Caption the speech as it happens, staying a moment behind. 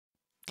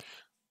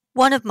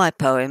One of my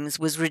poems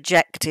was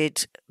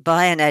rejected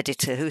by an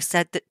editor who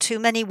said that too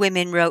many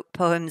women wrote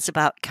poems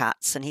about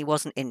cats and he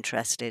wasn't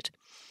interested.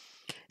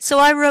 So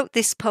I wrote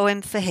this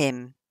poem for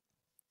him.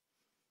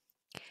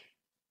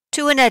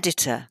 To an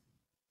editor,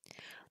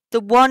 the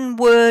one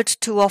word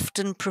too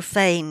often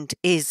profaned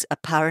is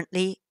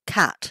apparently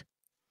cat.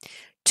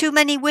 Too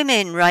many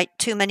women write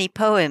too many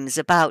poems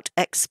about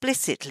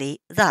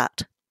explicitly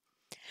that.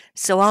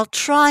 So I'll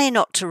try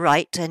not to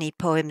write any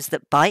poems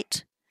that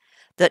bite,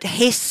 that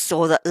hiss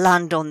or that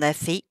land on their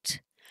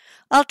feet.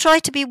 I'll try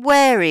to be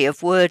wary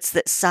of words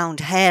that sound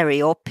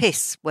hairy or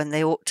piss when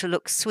they ought to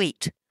look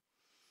sweet.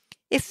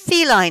 If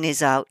feline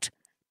is out,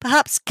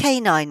 perhaps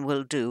canine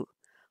will do,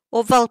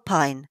 or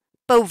vulpine,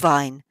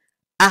 bovine,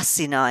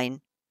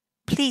 asinine.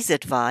 Please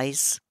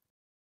advise.